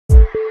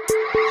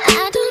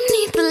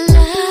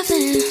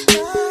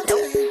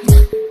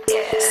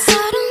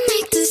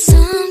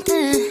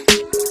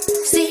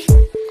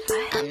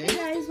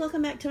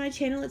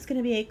channel. It's going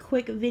to be a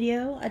quick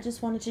video. I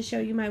just wanted to show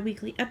you my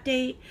weekly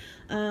update.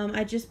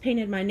 I just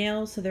painted my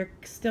nails, so they're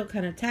still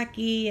kind of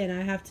tacky, and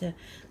I have to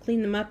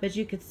clean them up, as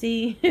you could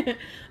see.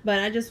 But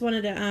I just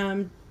wanted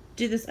to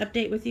do this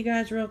update with you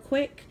guys real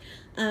quick.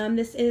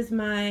 This is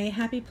my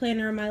Happy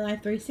Planner My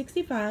Life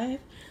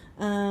 365.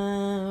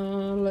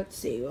 Let's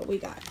see what we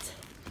got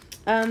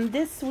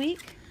this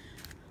week.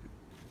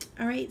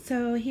 Alright,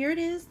 so here it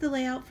is, the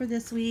layout for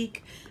this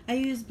week. I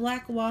used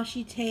black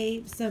washi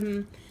tape,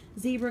 some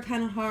zebra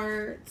kind of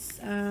hearts,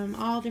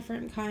 all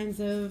different kinds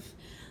of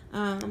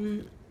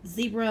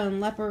zebra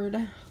and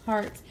leopard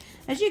hearts.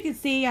 As you can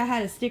see, I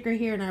had a sticker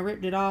here and I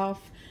ripped it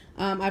off.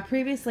 I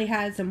previously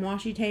had some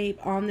washi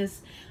tape on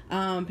this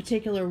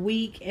particular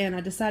week, and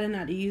I decided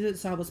not to use it,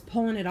 so I was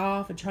pulling it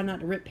off and trying not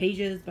to rip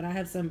pages, but I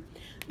have some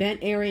bent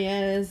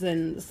areas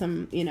and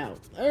some, you know,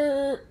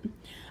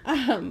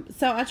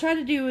 so I tried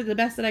to do the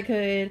best that I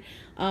could.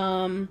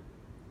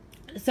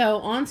 So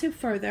on to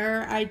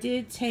further, I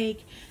did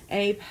take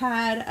a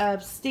pad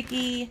of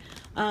sticky,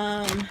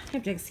 I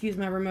have to excuse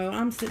my remote,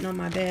 I'm sitting on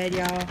my bed,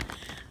 y'all.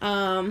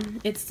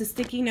 It's the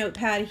sticky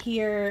notepad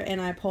here, and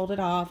I pulled it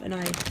off, and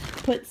I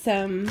put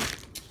some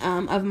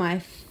of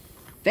my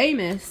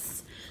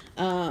famous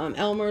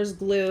Elmer's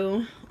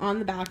glue on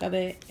the back of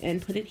it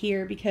and put it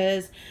here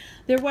because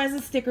there was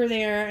a sticker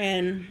there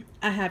and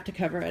I have to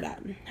cover it up.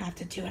 I have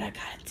to do it. I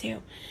got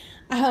to.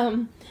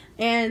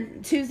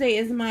 And Tuesday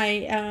is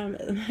my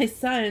my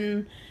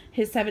son,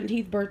 his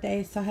 17th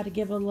birthday, so I had to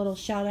give a little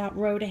shout out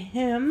row to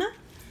him.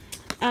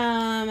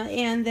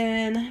 And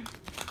then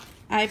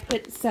I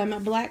put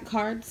some black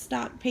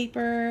cardstock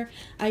paper.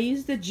 I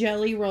used the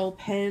Jelly Roll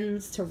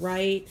pens to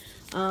write.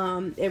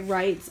 It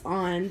writes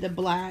on the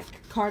black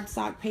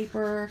cardstock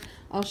paper.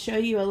 I'll show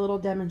you a little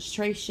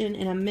demonstration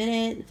in a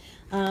minute.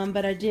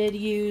 But I did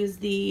use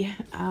the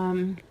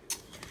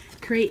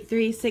Create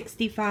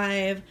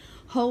 365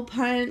 hole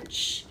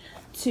punch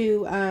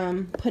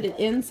to put it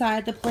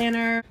inside the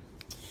planner.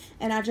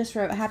 And I just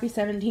wrote happy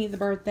 17th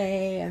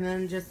birthday, and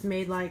then just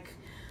made like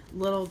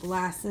little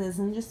glasses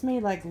and just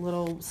made like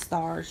little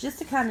stars, just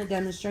to kind of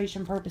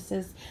demonstration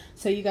purposes,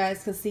 so you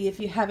guys can see if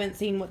you haven't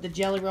seen what the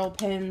Jelly Roll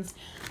pens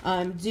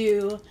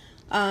do.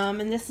 And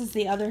this is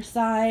the other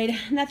side.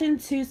 Nothing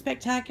too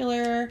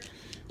spectacular.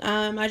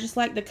 I just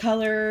like the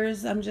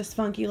colors. I'm just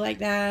funky like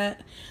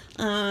that.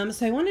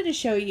 So I wanted to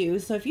show you.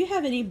 So if you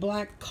have any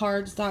black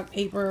cardstock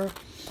paper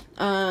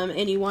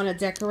and you want to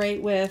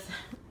decorate with,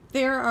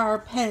 there are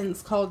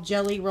pens called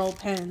Jelly Roll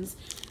pens.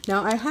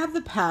 Now I have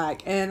the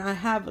pack, and I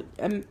have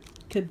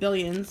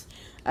billions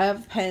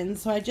of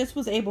pens, so I just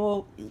was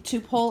able to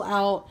pull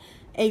out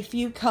a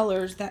few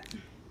colors that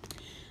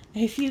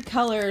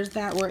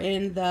were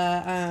in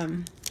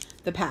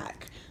the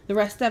pack. The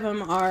rest of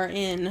them are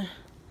in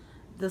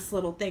this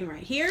little thing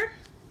right here.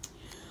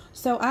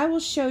 So I will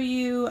show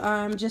you,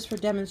 just for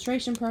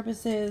demonstration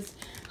purposes,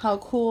 how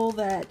cool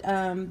that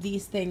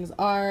these things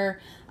are.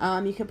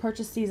 You can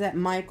purchase these at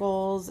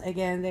Michael's.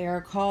 Again, they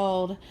are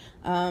called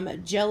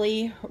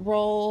Jelly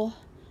Roll,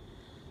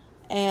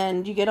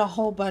 and you get a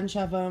whole bunch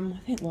of them.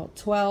 I think, well,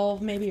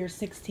 12 maybe, or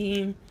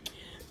 16.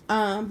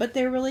 But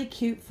they're really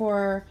cute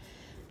for,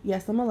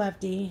 yes, I'm a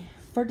lefty,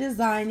 for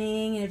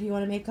designing, and if you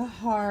want to make a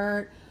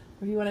heart,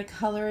 or if you want to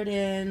color it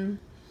in,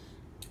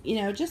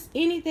 you know, just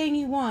anything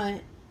you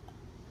want.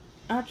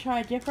 I'll try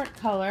a different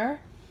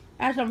color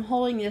as I'm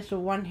holding this with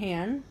one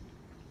hand.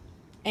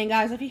 And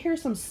guys, if you hear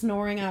some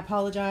snoring, I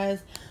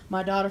apologize.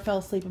 My daughter fell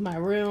asleep in my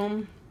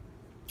room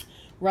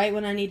right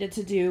when I needed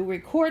to do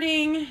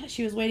recording.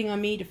 She was waiting on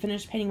me to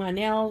finish painting my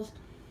nails,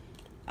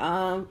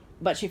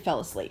 but she fell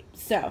asleep.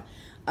 So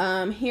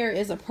here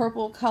is a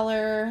purple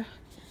color,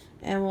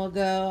 and we'll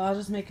go, I'll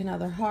just make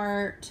another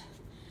heart.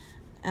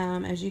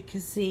 As you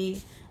can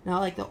see, now I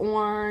like the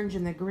orange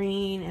and the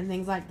green and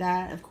things like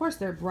that. Of course,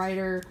 they're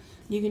brighter.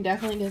 You can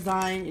definitely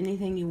design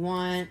anything you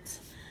want.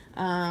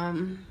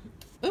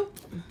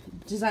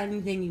 Design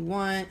anything you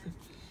want.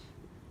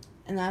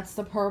 And that's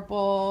the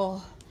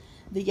purple.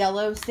 The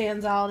yellow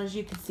stands out, as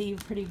you can see,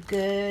 pretty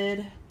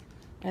good.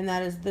 And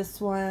that is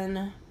this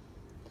one.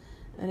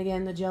 And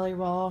again, the Jelly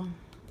Roll.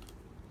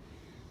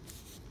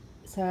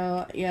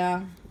 So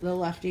yeah, the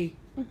lefty.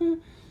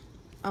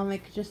 I'll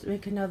just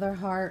make another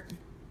heart.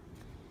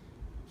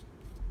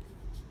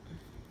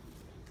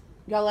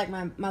 Y'all like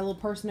my little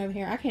person over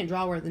here? I can't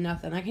draw worth of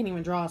nothing. I can't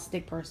even draw a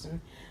stick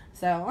person.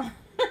 So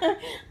I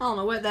don't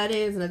know what that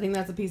is, and I think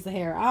that's a piece of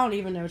hair. I don't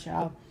even know,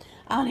 child.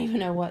 I don't even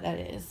know what that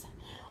is.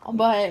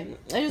 But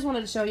I just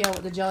wanted to show y'all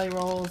what the Jelly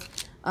Rolls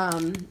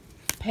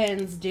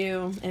pens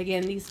do. And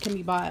again, these can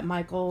be bought at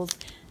Michael's.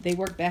 They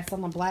work best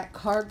on the black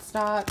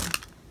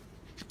cardstock.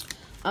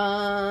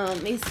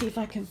 Let me see if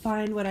I can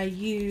find what I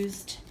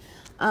used.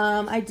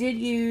 I did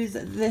use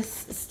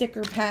this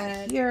sticker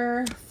pad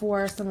here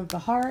for some of the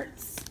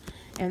hearts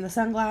and the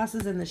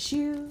sunglasses and the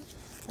shoes.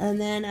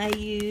 And then I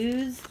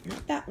used,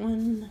 not that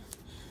one,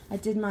 I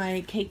did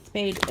my Kate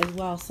Spade as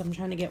well, so I'm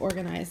trying to get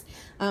organized.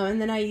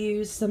 And then I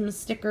used some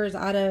stickers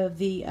out of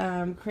the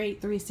Create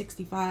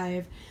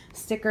 365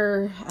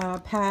 sticker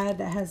pad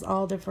that has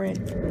all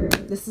different.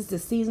 This is the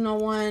seasonal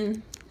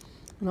one,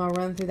 and I'll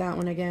run through that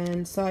one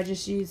again. So I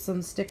just used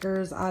some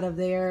stickers out of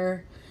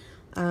there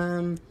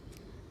to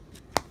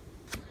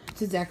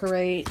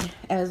decorate,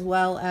 as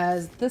well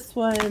as this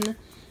one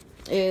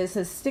is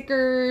his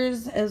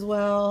stickers as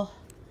well.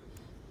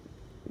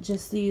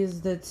 Just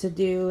these, the to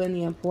do and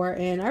the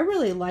important. I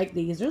really like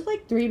these. There's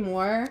like 3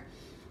 more,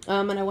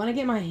 and I want to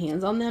get my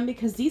hands on them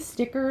because these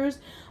stickers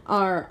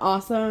are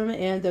awesome,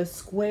 and those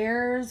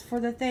squares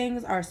for the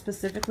things are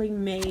specifically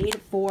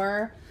made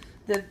for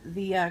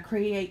the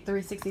Create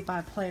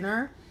 365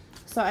 planner.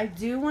 So I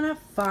do want to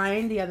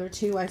find the other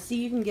 2. I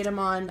see you can get them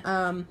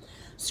on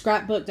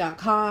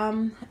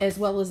scrapbook.com as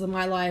well as the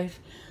My Life.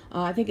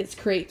 I think it's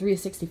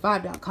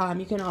create365.com.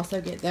 You can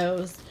also get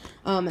those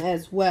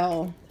as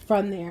well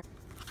from there.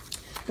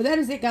 But that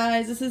is it,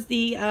 guys. This is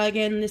the,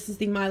 again, this is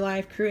the My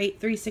Life Create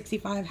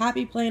 365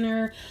 Happy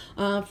Planner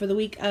for the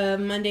week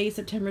of Monday,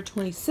 September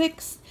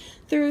 26th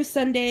through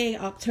Sunday,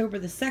 October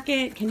the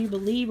 2nd. Can you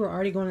believe we're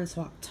already going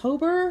into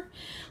October?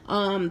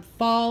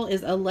 Fall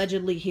is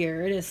allegedly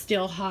here. It is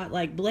still hot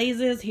like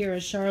blazes here in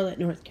Charlotte,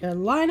 North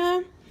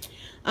Carolina.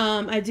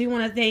 I do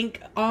want to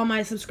thank all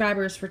my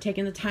subscribers for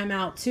taking the time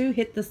out to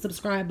hit the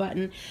subscribe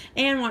button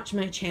and watch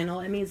my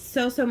channel. It means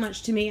so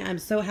much to me. I'm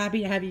so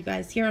happy to have you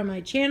guys here on my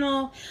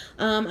channel.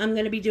 I'm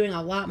going to be doing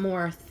a lot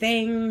more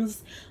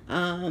things.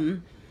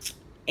 And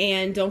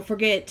don't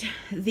forget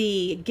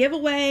the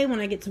giveaway when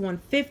I get to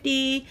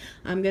 150.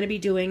 I'm going to be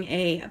doing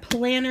a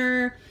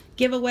planner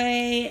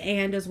giveaway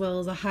and as well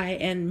as a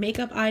high-end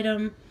makeup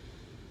item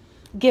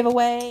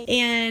giveaway.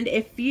 And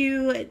if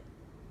you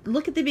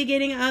look at the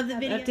beginning of the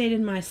video, I've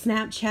updated my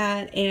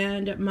Snapchat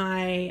and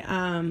my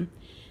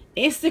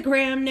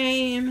Instagram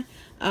name.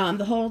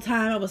 The whole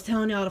time I was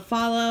telling y'all to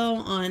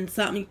follow on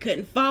something you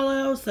couldn't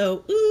follow.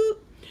 So,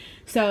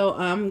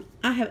 I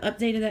have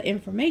updated that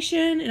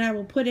information, and I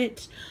will put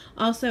it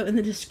also in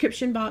the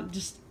description box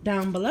just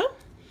down below.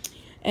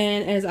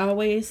 And as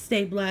always,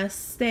 stay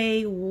blessed,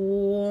 stay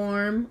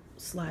warm/cool,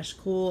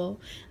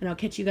 and I'll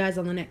catch you guys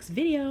on the next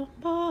video.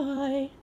 Bye.